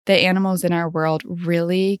the animals in our world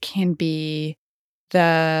really can be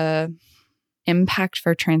the impact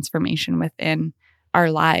for transformation within our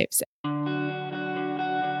lives.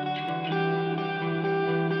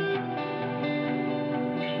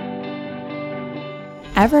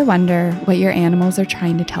 Ever wonder what your animals are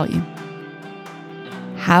trying to tell you?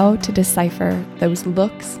 How to decipher those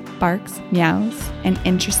looks, barks, meows, and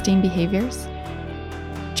interesting behaviors?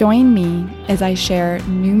 Join me as I share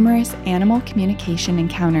numerous animal communication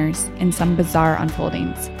encounters and some bizarre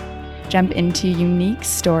unfoldings. Jump into unique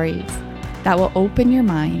stories that will open your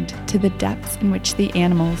mind to the depths in which the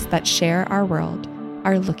animals that share our world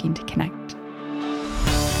are looking to connect.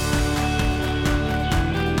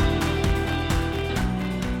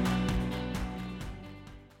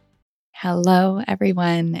 Hello,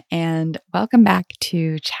 everyone, and welcome back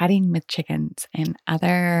to Chatting with Chickens and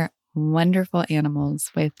Other Wonderful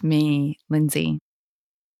Animals with me, Lindsay.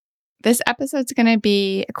 This episode's going to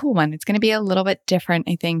be a cool one. It's going to be a little bit different,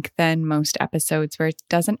 I think, than most episodes where it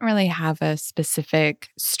doesn't really have a specific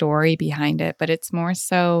story behind it, but it's more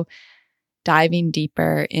so diving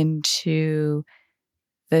deeper into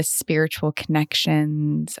the spiritual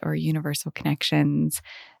connections or universal connections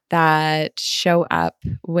that show up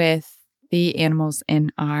with the animals in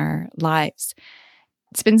our lives.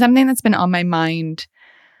 It's been something that's been on my mind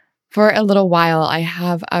for a little while. I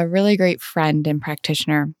have a really great friend and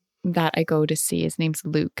practitioner that I go to see. His name's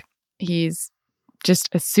Luke. He's just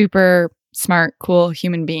a super smart, cool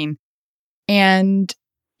human being. And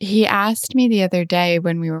he asked me the other day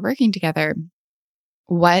when we were working together,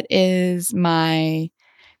 what is my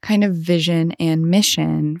kind of vision and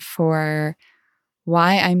mission for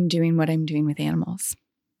why I'm doing what I'm doing with animals?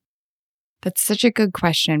 That's such a good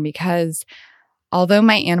question because although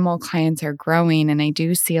my animal clients are growing and I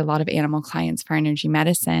do see a lot of animal clients for energy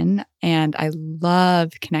medicine, and I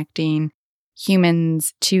love connecting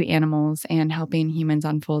humans to animals and helping humans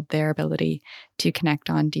unfold their ability to connect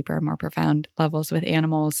on deeper, more profound levels with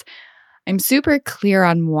animals, I'm super clear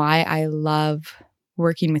on why I love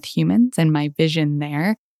working with humans and my vision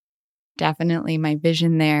there. Definitely my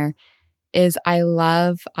vision there is I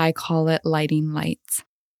call it lighting lights.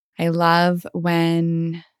 I love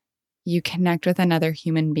when you connect with another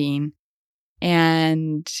human being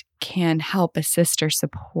and can help assist or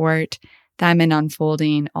support them in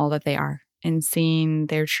unfolding all that they are and seeing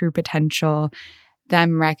their true potential,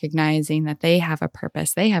 them recognizing that they have a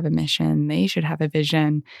purpose, they have a mission, they should have a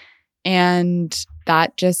vision. And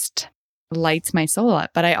that just lights my soul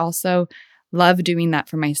up. But I also love doing that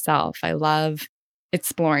for myself. I love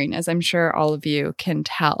exploring, as I'm sure all of you can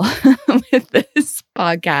tell with this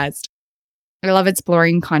podcast. I love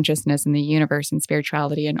exploring consciousness and the universe and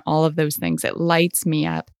spirituality and all of those things. It lights me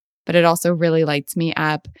up, but it also really lights me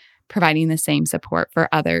up providing the same support for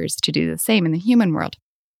others to do the same in the human world.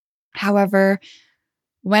 However,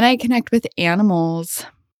 when I connect with animals,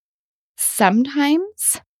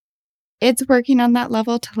 sometimes it's working on that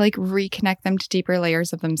level to reconnect them to deeper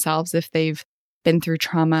layers of themselves if they've been through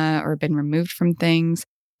trauma or been removed from things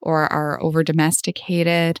or are over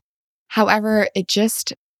domesticated. However, it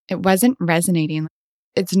wasn't resonating.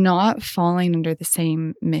 It's not falling under the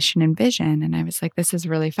same mission and vision. And I was like, this is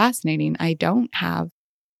really fascinating. I don't have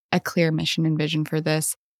a clear mission and vision for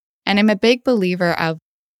this. And I'm a big believer of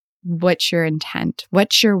what's your intent?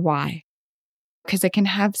 What's your why? Because it can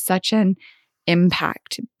have such an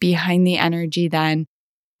impact behind the energy then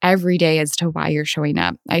every day as to why you're showing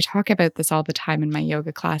up. I talk about this all the time in my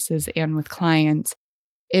yoga classes and with clients,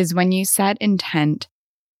 is when you set intent,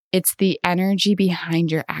 it's the energy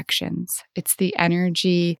behind your actions. It's the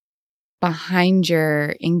energy behind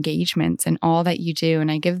your engagements and all that you do. And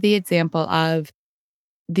I give the example of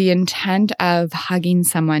the intent of hugging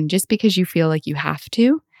someone just because you feel like you have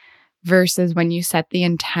to, versus when you set the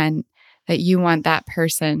intent that you want that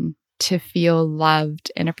person to feel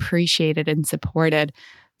loved and appreciated and supported.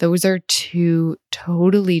 Those are two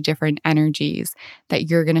totally different energies that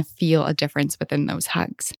you're going to feel a difference within those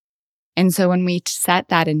hugs. And so when we set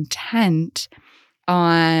that intent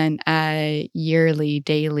on a yearly,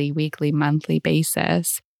 daily, weekly, monthly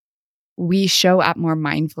basis, we show up more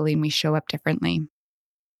mindfully and we show up differently.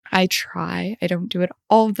 I don't do it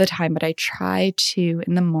all the time, but I try to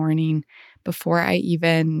in the morning before I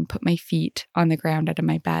even put my feet on the ground out of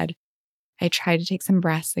my bed. I try to take some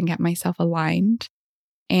breaths and get myself aligned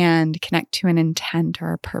and connect to an intent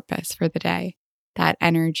or a purpose for the day. That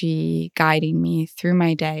energy guiding me through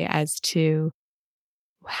my day as to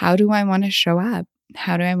how do I want to show up?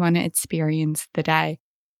 How do I want to experience the day?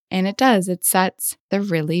 And it sets the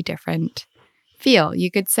really different feel.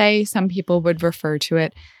 You could say some people would refer to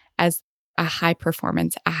it as a high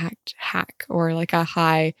performance hack or like a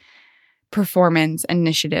high performance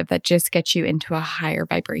initiative that just gets you into a higher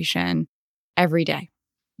vibration every day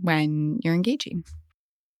when you're engaging.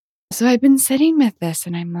 So I've been sitting with this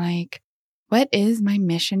and I'm like, what is my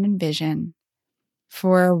mission and vision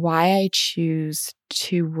for why I choose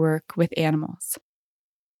to work with animals?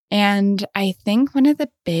 And I think one of the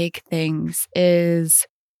big things is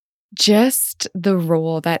just the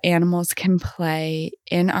role that animals can play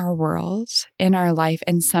in our world, in our life,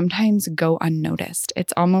 and sometimes go unnoticed.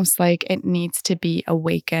 It's almost like it needs to be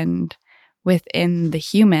awakened within the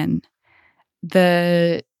human,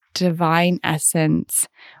 the divine essence,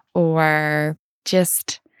 or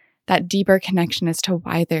just that deeper connection as to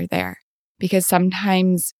why they're there. Because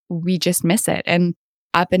sometimes we just miss it. And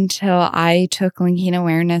up until I took linking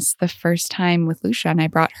awareness the first time with Lucia and I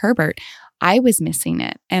brought Herbert, I was missing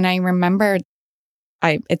it. And I remember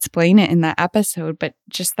I explain it in that episode, but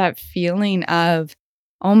just that feeling of,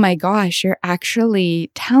 oh my gosh, you're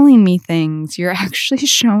actually telling me things. You're actually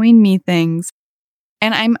showing me things.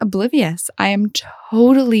 And I'm oblivious. I am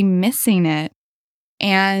totally missing it.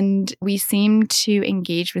 And we seem to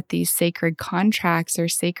engage with these sacred contracts or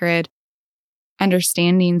sacred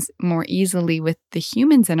understandings more easily with the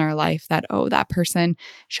humans in our life that, oh, that person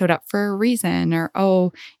showed up for a reason, or,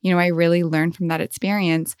 oh, I really learned from that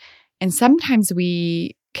experience. And sometimes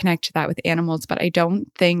we connect to that with animals, but I don't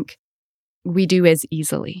think we do as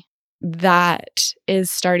easily. That is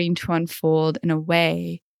starting to unfold in a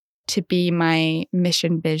way to be my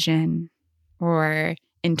mission, vision, or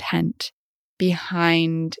intent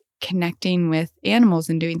behind connecting with animals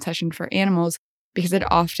and doing session for animals, because it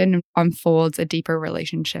often unfolds a deeper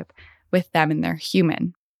relationship with them and their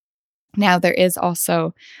human. Now, there is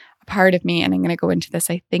also a part of me, and I'm going to go into this,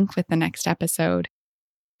 I think, with the next episode,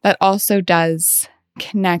 that also does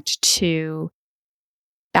connect to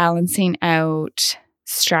balancing out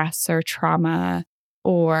stress or trauma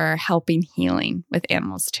or helping healing with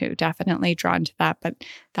animals too. Definitely drawn to that, but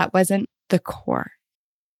that wasn't the core.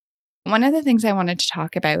 One of the things I wanted to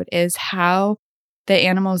talk about is how the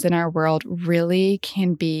animals in our world really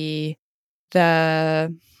can be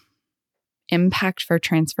the impact for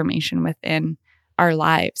transformation within our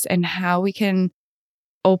lives and how we can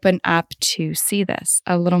open up to see this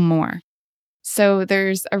a little more. So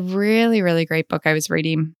there's a really, really great book I was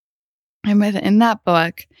reading. And within that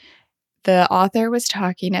book, the author was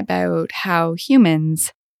talking about how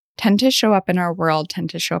humans tend to show up in our world,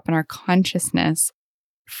 tend to show up in our consciousness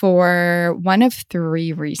for one of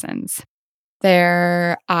three reasons.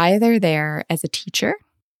 They're either there as a teacher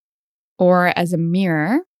or as a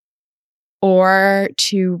mirror or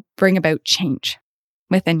to bring about change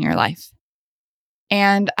within your life.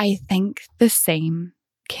 And I think the same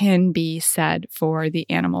can be said for the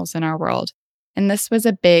animals in our world. And this was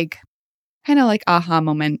a big kind of like aha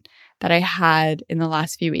moment that I had in the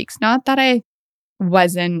last few weeks. Not that I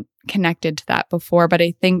wasn't connected to that before, but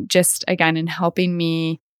I think just again in helping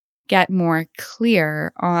me get more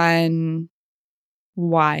clear on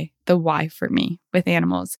the why for me with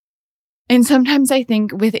animals. And sometimes I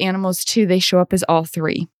think with animals too, they show up as all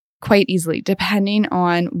three quite easily, depending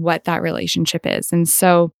on what that relationship is. And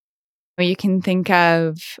so you can think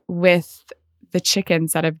of with the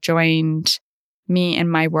chickens that have joined me in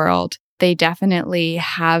my world, they definitely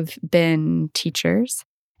have been teachers,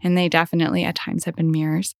 and they definitely at times have been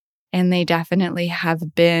mirrors, and they definitely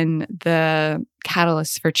have been the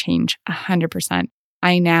catalyst for change 100%.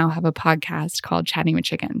 I now have a podcast called Chatting with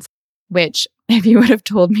Chickens, which if you would have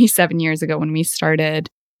told me 7 years ago when we started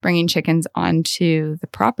bringing chickens onto the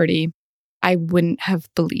property, I wouldn't have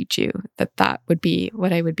believed you that that would be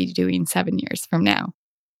what I would be doing 7 years from now.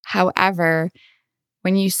 However,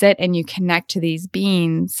 when you sit and you connect to these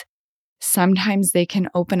beings, sometimes they can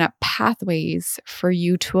open up pathways for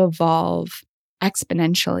you to evolve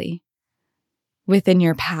exponentially within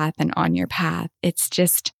your path and on your path. It's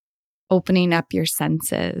just opening up your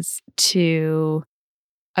senses to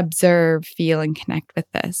observe, feel, and connect with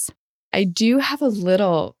this. I do have a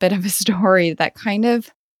little bit of a story that kind of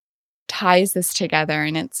ties this together,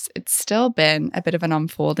 and it's still been a bit of an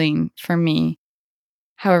unfolding for me.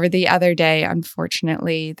 However, the other day,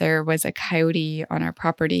 unfortunately, there was a coyote on our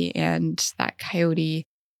property, and that coyote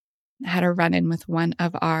had a run-in with one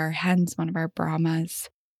of our hens, one of our Brahmas,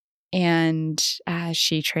 and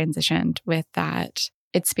she transitioned with that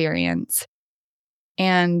experience.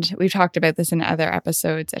 And we've talked about this in other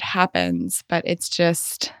episodes. It happens, but it's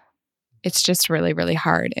just really, really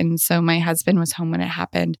hard. And so my husband was home when it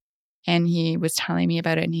happened, and he was telling me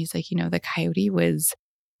about it. And he's like, the coyote was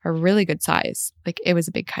a really good size. Like, it was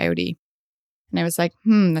a big coyote. And I was like,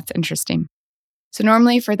 that's interesting. So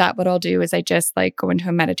normally for that, what I'll do is I just like go into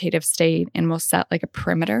a meditative state and we'll set like a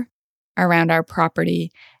perimeter around our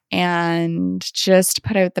property and just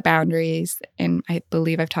put out the boundaries. And I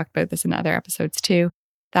believe I've talked about this in other episodes too,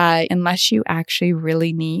 that unless you actually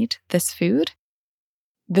really need this food,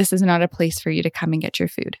 this is not a place for you to come and get your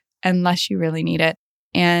food unless you really need it.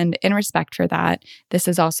 And in respect for that, this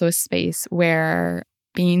is also a space where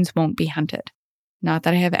beings won't be hunted. Not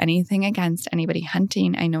that I have anything against anybody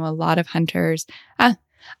hunting. I know a lot of hunters. I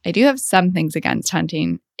do have some things against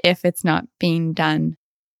hunting if it's not being done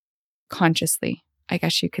consciously, I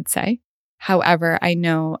guess you could say. However, I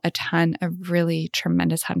know a ton of really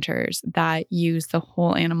tremendous hunters that use the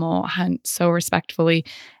whole animal, hunt so respectfully,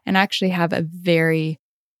 and actually have a very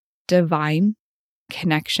divine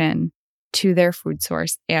connection to their food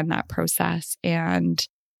source and that process, and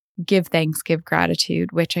give thanks, give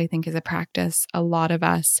gratitude, which I think is a practice a lot of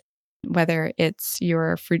us, whether it's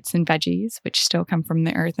your fruits and veggies, which still come from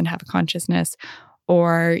the earth and have a consciousness,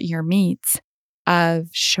 or your meats, of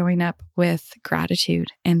showing up with gratitude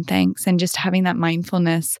and thanks and just having that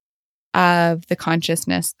mindfulness of the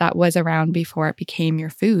consciousness that was around before it became your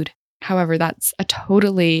food. However, that's a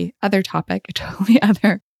totally other topic, a totally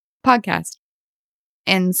other podcast.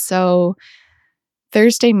 And so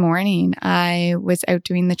Thursday morning, I was out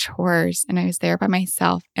doing the chores and I was there by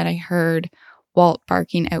myself and I heard Walt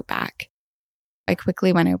barking out back. I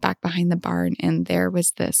quickly went out back behind the barn and there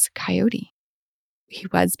was this coyote. He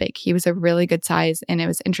was big. He was a really good size. And it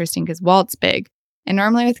was interesting because Walt's big. And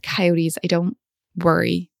normally with coyotes, I don't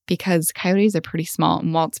worry because coyotes are pretty small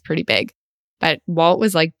and Walt's pretty big. But Walt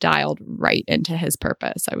was like dialed right into his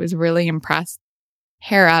purpose. I was really impressed.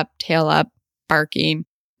 Hair up, tail up, barking,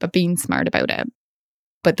 but being smart about it.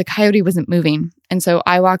 But the coyote wasn't moving. And so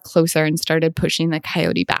I walked closer and started pushing the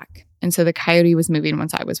coyote back. And so the coyote was moving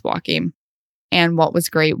once I was walking. And what was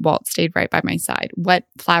great, Walt stayed right by my side. What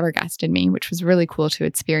flabbergasted me, which was really cool to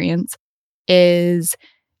experience, is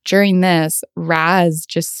during this, Raz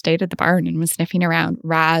just stayed at the barn and was sniffing around.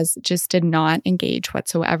 Raz just did not engage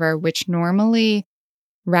whatsoever, which normally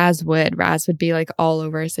Raz would. Raz would be like all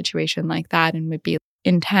over a situation like that and would be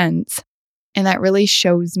intense. And that really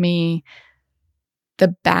shows me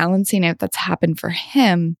the balancing out that's happened for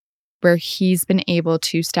him, where he's been able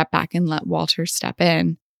to step back and let Walter step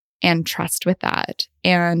in and trust with that.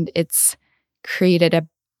 And it's created a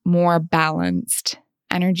more balanced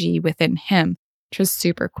energy within him, which was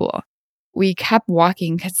super cool. We kept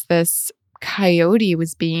walking because this coyote he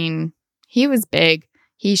was big.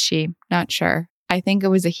 She, not sure. I think it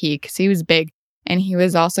was a he because he was big and he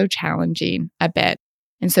was also challenging a bit.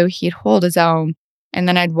 And so he'd hold his own. And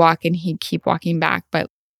then I'd walk and he'd keep walking back,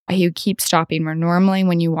 but he would keep stopping. Where normally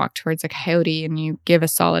when you walk towards a coyote and you give a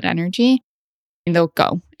solid energy, they'll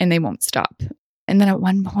go and they won't stop. And then at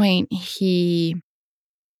one point, he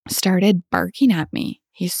started barking at me.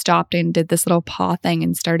 He stopped and did this little paw thing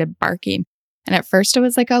and started barking. And at first, it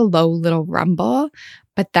was like a low little rumble,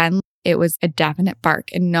 but then it was a definite bark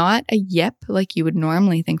and not a yip like you would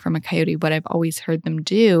normally think from a coyote, what I've always heard them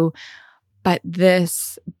do, but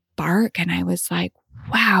this bark. And I was like,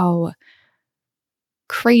 wow,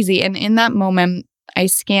 crazy. And in that moment, I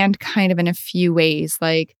scanned kind of in a few ways,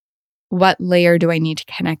 like, what layer do I need to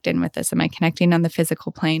connect in with this? Am I connecting on the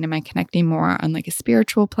physical plane? Am I connecting more on like a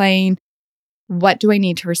spiritual plane? What do I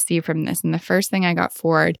need to receive from this? And the first thing I got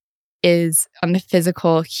forward is on the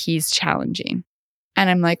physical, he's challenging. And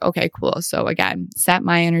I'm like, okay, cool. So again, set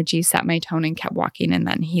my energy, set my tone and kept walking. And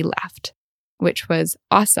then he left, which was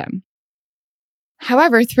awesome.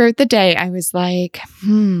 However, throughout the day, I was like,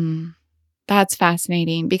 that's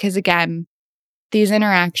fascinating because again, these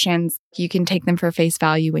interactions, you can take them for face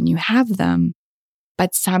value when you have them,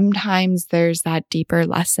 but sometimes there's that deeper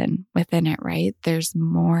lesson within it, right? There's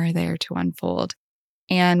more there to unfold.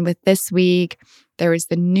 And with this week, there was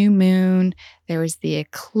the new moon, there was the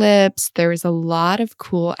eclipse, there was a lot of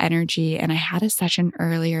cool energy. And I had a session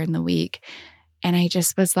earlier in the week and I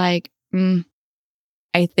just was like,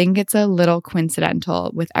 I think it's a little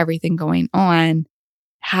coincidental with everything going on,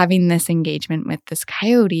 having this engagement with this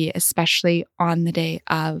coyote, especially on the day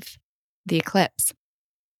of the eclipse.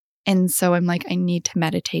 And so I'm like, I need to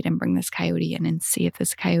meditate and bring this coyote in and see if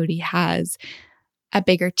this coyote has a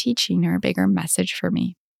bigger teaching or a bigger message for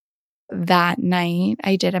me. That night,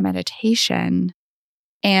 I did a meditation.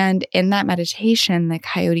 And in that meditation, the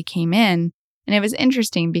coyote came in. And it was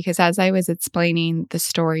interesting because as I was explaining the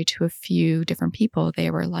story to a few different people,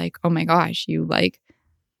 they were like, oh my gosh, you like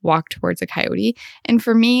walk towards a coyote. And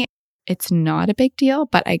for me, it's not a big deal,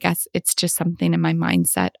 but I guess it's just something in my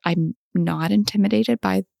mindset. I'm not intimidated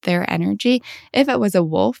by their energy. If it was a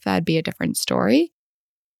wolf, that'd be a different story.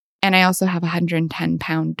 And I also have a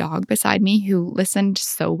 110-pound dog beside me who listened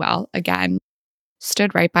so well. Again,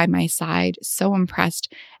 stood right by my side, so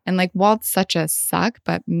impressed. And like Walt's such a suck,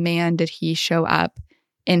 but man, did he show up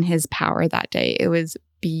in his power that day. It was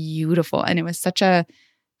beautiful. And it was such a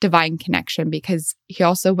divine connection because he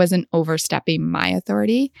also wasn't overstepping my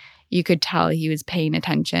authority. You could tell he was paying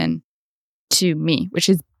attention to me, which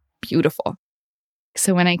is beautiful.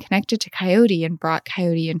 So when I connected to Coyote and brought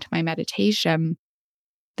Coyote into my meditation,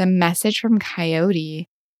 the message from Coyote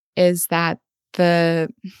is that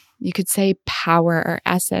you could say power or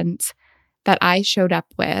essence that I showed up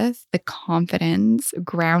with, the confidence,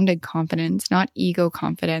 grounded confidence, not ego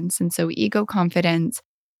confidence. And so ego confidence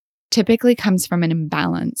typically comes from an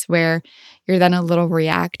imbalance where you're then a little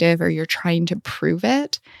reactive or you're trying to prove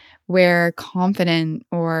it, where confident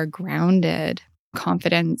or grounded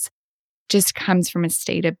confidence just comes from a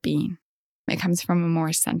state of being. It comes from a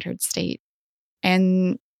more centered state.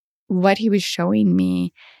 And what he was showing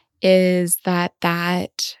me is that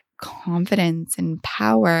confidence and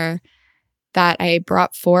power that I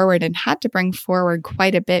brought forward and had to bring forward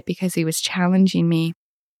quite a bit because he was challenging me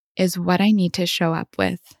is what I need to show up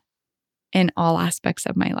with in all aspects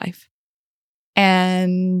of my life.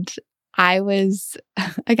 And I was,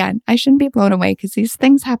 again, I shouldn't be blown away because these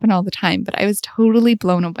things happen all the time, but I was totally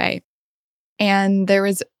blown away. And there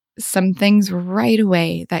was some things right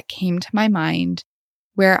away that came to my mind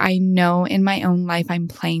where I know in my own life I'm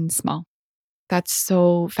playing small. That's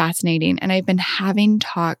so fascinating. And I've been having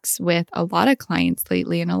talks with a lot of clients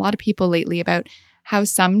lately and a lot of people lately about how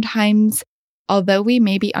sometimes, although we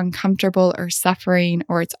may be uncomfortable or suffering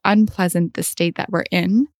or it's unpleasant, the state that we're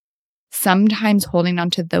in, sometimes holding on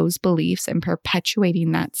to those beliefs and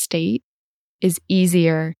perpetuating that state is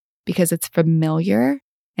easier because it's familiar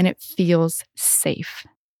and it feels safe.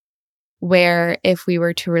 Where if we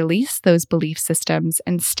were to release those belief systems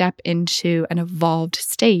and step into an evolved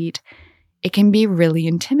state, it can be really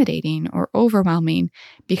intimidating or overwhelming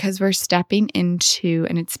because we're stepping into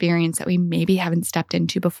an experience that we maybe haven't stepped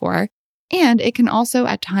into before. And it can also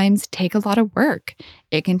at times take a lot of work.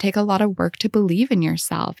 It can take a lot of work to believe in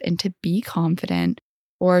yourself and to be confident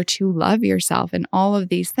or to love yourself and all of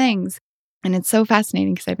these things. And it's so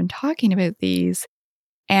fascinating because I've been talking about these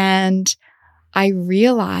and I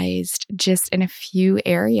realized just in a few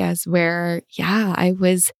areas where, I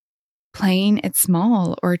was playing it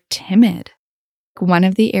small or timid. One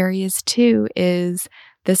of the areas too is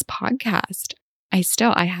this podcast.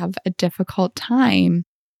 I have a difficult time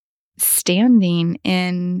standing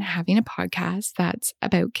in having a podcast that's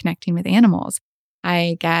about connecting with animals.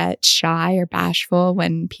 I get shy or bashful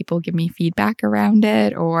when people give me feedback around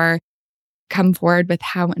it or come forward with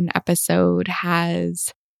how an episode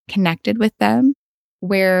has connected with them,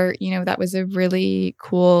 where, that was a really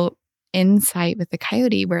cool insight with the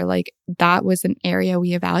coyote where like that was an area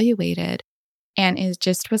we evaluated. And it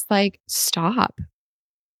just was like, stop,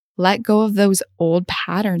 let go of those old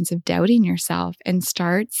patterns of doubting yourself and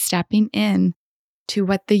start stepping in to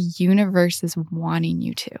what the universe is wanting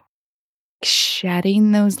you to.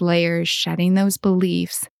 Shedding those layers, shedding those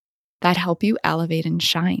beliefs that help you elevate and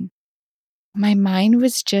shine. My mind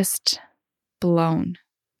was just blown,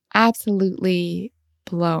 absolutely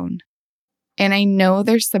blown. And I know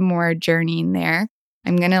there's some more journeying there.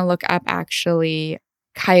 I'm going to look up actually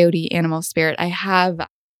Coyote Animal Spirit. I have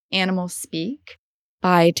Animal Speak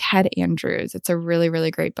by Ted Andrews. It's a really,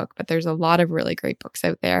 really great book, but there's a lot of really great books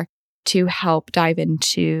out there to help dive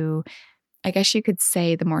into, I guess you could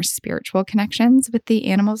say, the more spiritual connections with the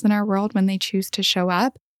animals in our world when they choose to show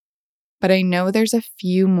up. But I know there's a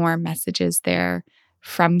few more messages there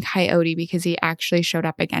from Coyote because he actually showed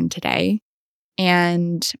up again today.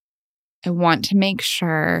 And I want to make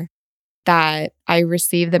sure that I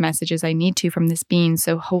receive the messages I need to from this being.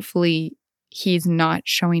 So hopefully he's not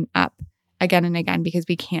showing up again and again because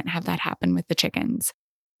we can't have that happen with the chickens.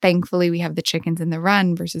 Thankfully, we have the chickens in the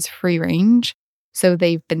run versus free range. So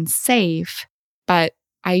they've been safe, but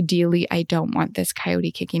ideally, I don't want this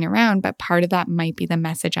coyote kicking around, but part of that might be the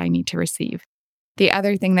message I need to receive. The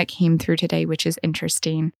other thing that came through today, which is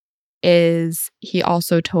interesting, is he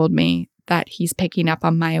also told me that he's picking up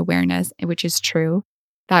on my awareness, which is true,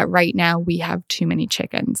 that right now we have too many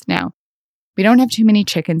chickens. Now, we don't have too many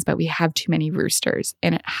chickens, but we have too many roosters.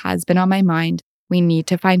 And it has been on my mind. We need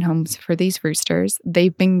to find homes for these roosters.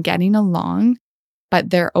 They've been getting along,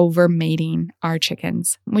 but they're over mating our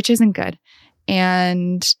chickens, which isn't good.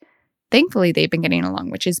 And thankfully, they've been getting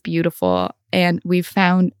along, which is beautiful. And we've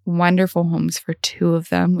found wonderful homes for two of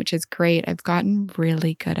them, which is great. I've gotten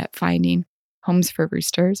really good at finding homes for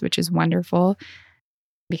roosters, which is wonderful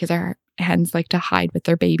because our hens like to hide with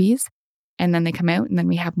their babies. and then they come out and then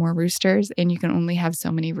we have more roosters, and you can only have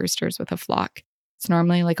so many roosters with a flock. It's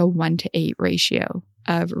normally like a 1-to-8 ratio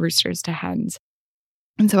of roosters to hens.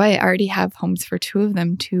 And so I already have homes for 2 of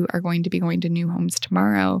them. 2 are going to be going to new homes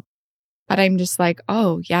tomorrow. But I'm just like,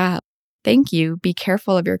 oh yeah, thank you. Be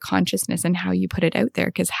careful of your consciousness and how you put it out there,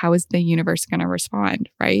 because how is the universe going to respond,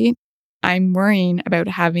 right? I'm worrying about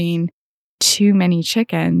having too many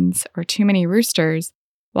chickens or too many roosters.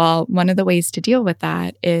 Well, one of the ways to deal with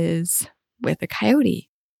that is with a coyote.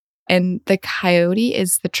 And the coyote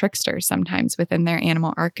is the trickster sometimes within their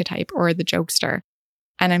animal archetype, or the jokester.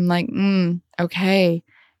 And I'm like, okay.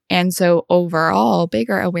 And so overall,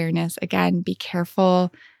 bigger awareness, again, be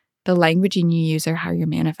careful the languaging you use or how you're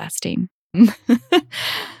manifesting.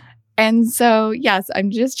 And so, yes, I'm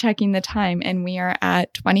just checking the time and we are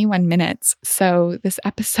at 21 minutes. So this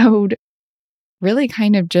episode really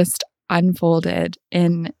kind of just unfolded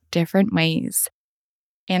in different ways.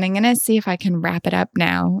 And I'm going to see if I can wrap it up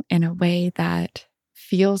now in a way that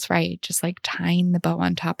feels right, just like tying the bow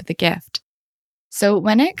on top of the gift. So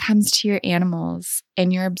when it comes to your animals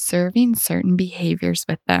and you're observing certain behaviors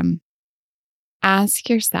with them, ask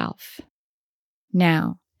yourself,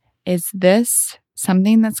 now, is this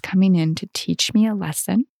something that's coming in to teach me a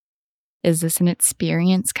lesson? Is this an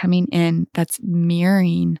experience coming in that's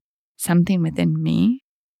mirroring something within me?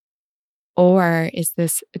 Or is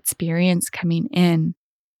this experience coming in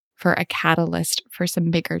for a catalyst for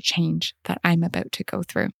some bigger change that I'm about to go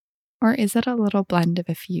through? Or is it a little blend of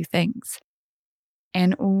a few things?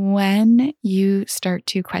 And when you start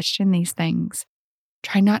to question these things,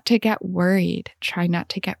 try not to get worried. Try not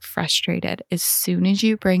to get frustrated. As soon as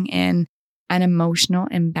you bring in an emotional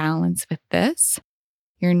imbalance with this,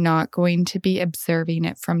 you're not going to be observing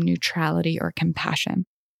it from neutrality or compassion.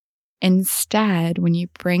 Instead, when you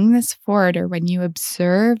bring this forward or when you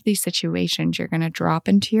observe these situations, you're going to drop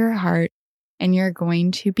into your heart and you're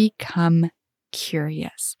going to become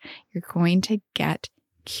curious. You're going to get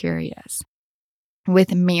curious.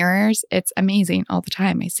 With mirrors, it's amazing all the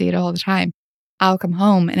time. I see it all the time. I'll come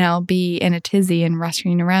home and I'll be in a tizzy and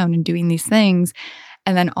rushing around and doing these things.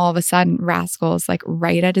 And then all of a sudden, Rascal's like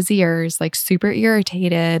right at his ears, like super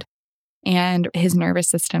irritated, and his nervous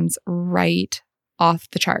system's right off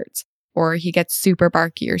the charts. Or he gets super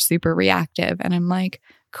barky or super reactive. And I'm like,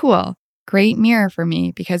 cool, great mirror for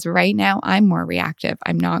me, because right now I'm more reactive.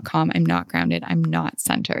 I'm not calm. I'm not grounded. I'm not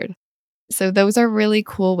centered. So those are really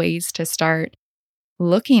cool ways to start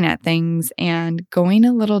looking at things and going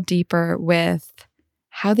a little deeper with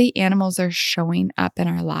how the animals are showing up in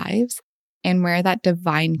our lives and where that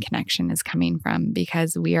divine connection is coming from,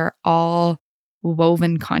 because we are all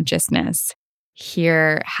woven consciousness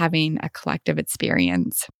here having a collective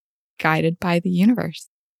experience guided by the universe.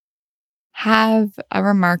 Have a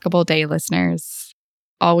remarkable day, listeners.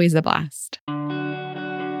 Always a blast.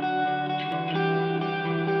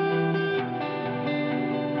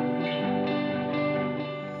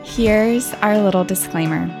 Here's our little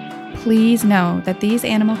disclaimer. Please know that these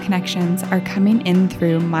animal connections are coming in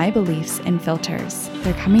through my beliefs and filters.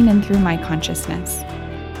 They're coming in through my consciousness.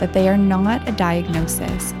 That they are not a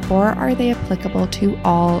diagnosis, or are they applicable to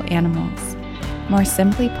all animals. More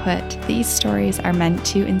simply put, these stories are meant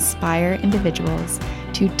to inspire individuals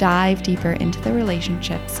to dive deeper into the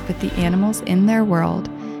relationships with the animals in their world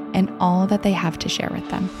and all that they have to share with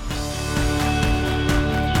them.